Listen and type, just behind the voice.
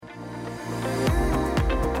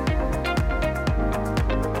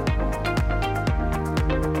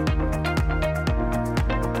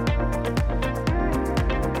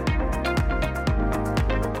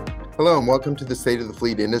Hello and welcome to the State of the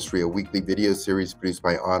Fleet Industry, a weekly video series produced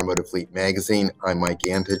by Automotive Fleet Magazine. I'm Mike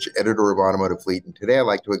Antich, editor of Automotive Fleet, and today I'd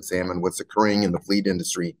like to examine what's occurring in the fleet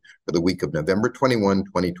industry for the week of November 21,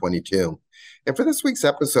 2022. And for this week's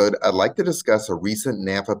episode, I'd like to discuss a recent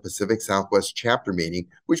NAFA Pacific Southwest chapter meeting,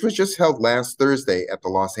 which was just held last Thursday at the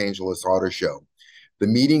Los Angeles Auto Show. The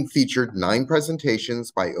meeting featured 9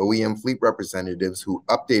 presentations by OEM fleet representatives who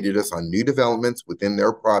updated us on new developments within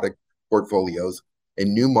their product portfolios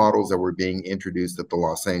and new models that were being introduced at the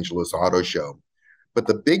Los Angeles Auto Show. But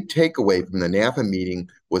the big takeaway from the NAFA meeting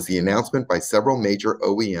was the announcement by several major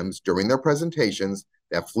OEMs during their presentations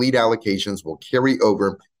that fleet allocations will carry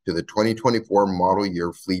over to the 2024 model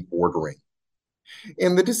year fleet ordering.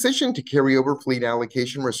 And the decision to carry over fleet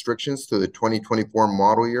allocation restrictions to the 2024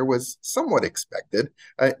 model year was somewhat expected.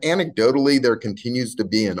 Anecdotally, there continues to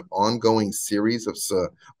be an ongoing series of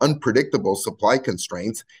unpredictable supply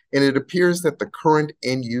constraints, and it appears that the current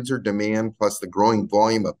end-user demand plus the growing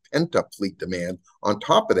volume of pent-up fleet demand on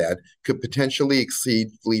top of that could potentially exceed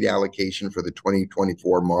fleet allocation for the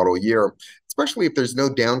 2024 model year, especially if there's no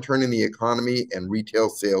downturn in the economy and retail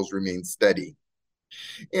sales remain steady.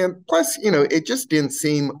 And plus, it just didn't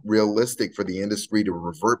seem realistic for the industry to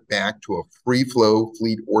revert back to a free-flow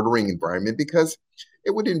fleet ordering environment because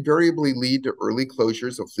it would invariably lead to early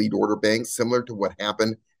closures of fleet order banks, similar to what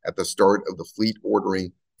happened at the start of the fleet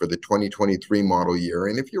ordering for the 2023 model year.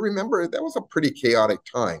 And if you remember, that was a pretty chaotic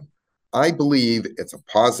time. I believe it's a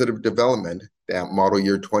positive development that model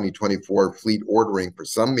year 2024 fleet ordering for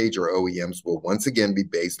some major OEMs will once again be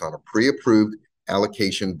based on a pre-approved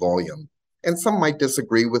allocation volume. And some might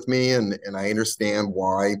disagree with me, and I understand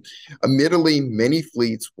why. Admittedly, many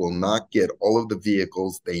fleets will not get all of the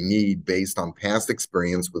vehicles they need based on past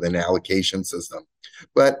experience with an allocation system.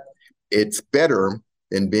 But it's better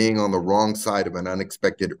than being on the wrong side of an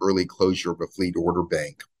unexpected early closure of a fleet order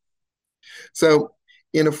bank. So,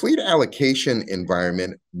 in a fleet allocation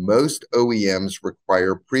environment, most OEMs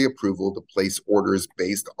require pre-approval to place orders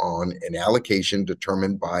based on an allocation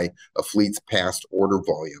determined by a fleet's past order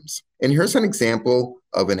volumes. And here's an example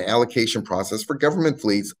of an allocation process for government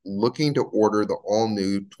fleets looking to order the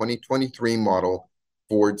all-new 2023 model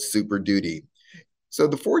Ford Super Duty. So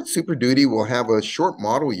the Ford Super Duty will have a short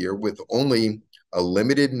model year with only a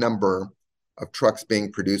limited number of trucks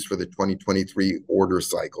being produced for the 2023 order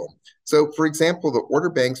cycle. So, for example, the order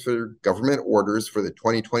banks for government orders for the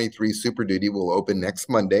 2023 Super Duty will open next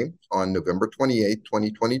Monday on November 28,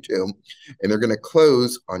 2022, and they're going to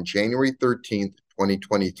close on January 13th,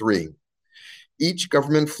 2023. Each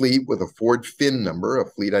government fleet with a Ford FIN number,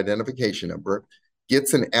 a fleet identification number,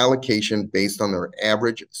 gets an allocation based on their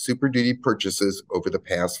average Super Duty purchases over the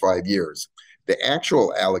past 5 years. The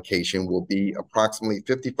actual allocation will be approximately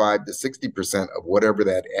 55 to 60% of whatever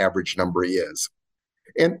that average number is.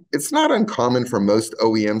 And it's not uncommon for most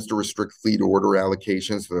OEMs to restrict fleet order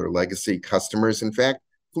allocations for their legacy customers. In fact,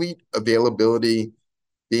 fleet availability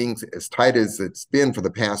being as tight as it's been for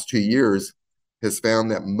the past 2 years has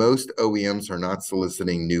found that most OEMs are not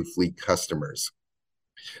soliciting new fleet customers.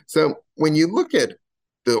 So when you look at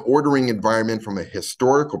the ordering environment from a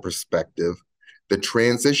historical perspective, the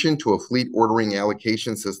transition to a fleet ordering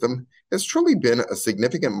allocation system has truly been a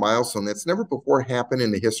significant milestone that's never before happened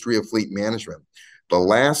in the history of fleet management. The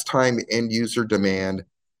last time end user demand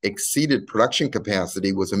exceeded production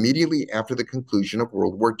capacity was immediately after the conclusion of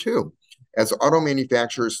World War II. As auto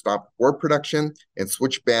manufacturers stopped war production and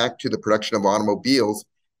switched back to the production of automobiles,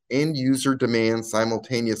 end user demand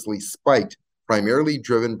simultaneously spiked, primarily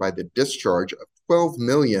driven by the discharge of 12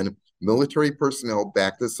 million military personnel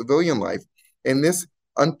back to civilian life. And this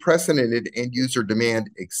unprecedented end-user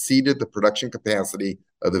demand exceeded the production capacity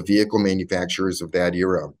of the vehicle manufacturers of that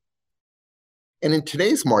era. And in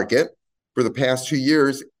today's market, for the past 2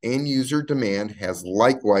 years, end-user demand has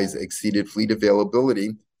likewise exceeded fleet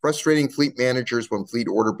availability, frustrating fleet managers when fleet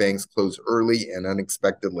order banks close early and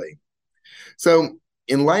unexpectedly. So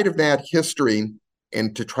in light of that history,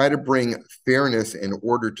 and to try to bring fairness and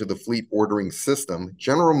order to the fleet ordering system,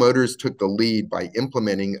 General Motors took the lead by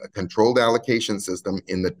implementing a controlled allocation system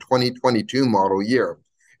in the 2022 model year.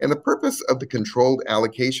 And the purpose of the controlled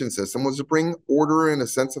allocation system was to bring order and a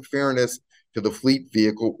sense of fairness to the fleet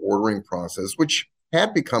vehicle ordering process, which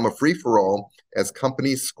had become a free-for-all as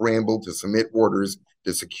companies scrambled to submit orders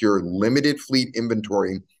to secure limited fleet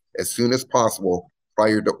inventory as soon as possible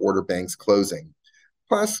prior to order banks closing.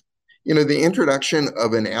 Plus, the introduction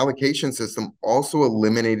of an allocation system also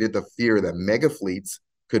eliminated the fear that mega fleets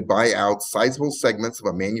could buy out sizable segments of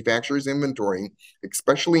a manufacturer's inventory,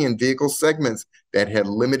 especially in vehicle segments that had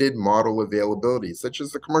limited model availability, such as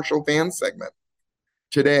the commercial van segment.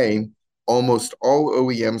 Today, Almost all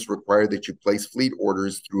OEMs require that you place fleet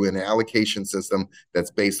orders through an allocation system that's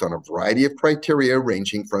based on a variety of criteria,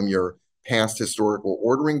 ranging from your past historical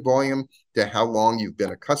ordering volume to how long you've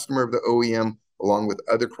been a customer of the OEM, along with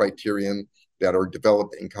other criterion that are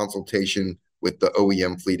developed in consultation with the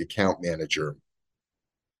OEM fleet account manager.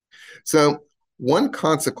 So one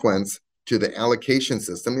consequence to the allocation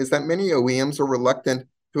system is that many OEMs are reluctant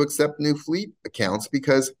to accept new fleet accounts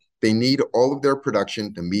because they need all of their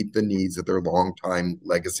production to meet the needs of their longtime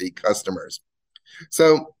legacy customers.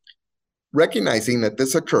 So recognizing that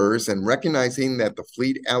this occurs and recognizing that the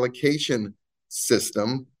fleet allocation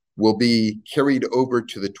system will be carried over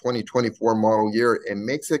to the 2024 model year, it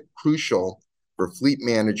makes it crucial for fleet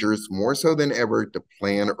managers more so than ever to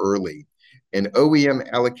plan early. An OEM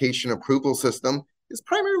allocation approval system is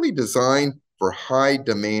primarily designed for high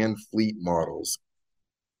demand fleet models.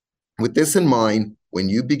 With this in mind, when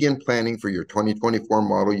you begin planning for your 2024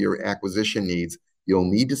 model year acquisition needs, you'll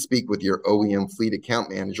need to speak with your OEM fleet account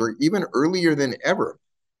manager even earlier than ever.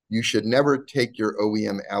 You should never take your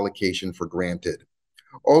OEM allocation for granted.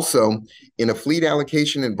 Also, in a fleet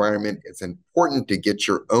allocation environment, it's important to get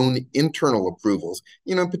your own internal approvals,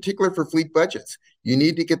 in particular for fleet budgets. You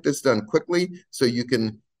need to get this done quickly so you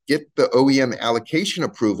can get the OEM allocation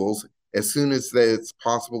approvals as soon as it's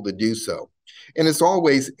possible to do so. And as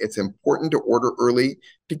always, it's important to order early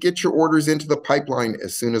to get your orders into the pipeline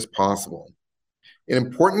as soon as possible. An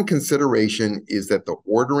important consideration is that the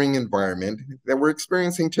ordering environment that we're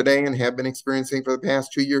experiencing today and have been experiencing for the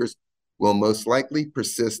past 2 years will most likely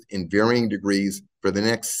persist in varying degrees for the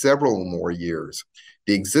next several more years.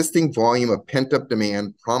 The existing volume of pent-up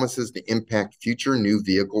demand promises to impact future new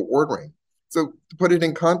vehicle ordering. So to put it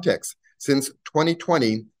in context, since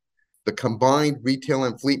 2020, the combined retail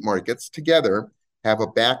and fleet markets together have a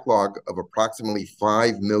backlog of approximately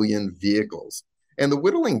 5 million vehicles. And the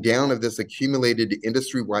whittling down of this accumulated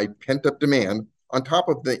industry-wide pent-up demand on top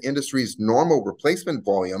of the industry's normal replacement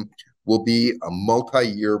volume will be a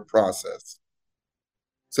multi-year process.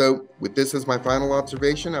 So with this as my final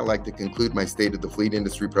observation, I'd like to conclude my State of the Fleet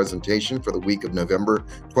Industry presentation for the week of November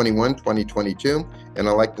 21, 2022, and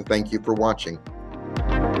I'd like to thank you for watching.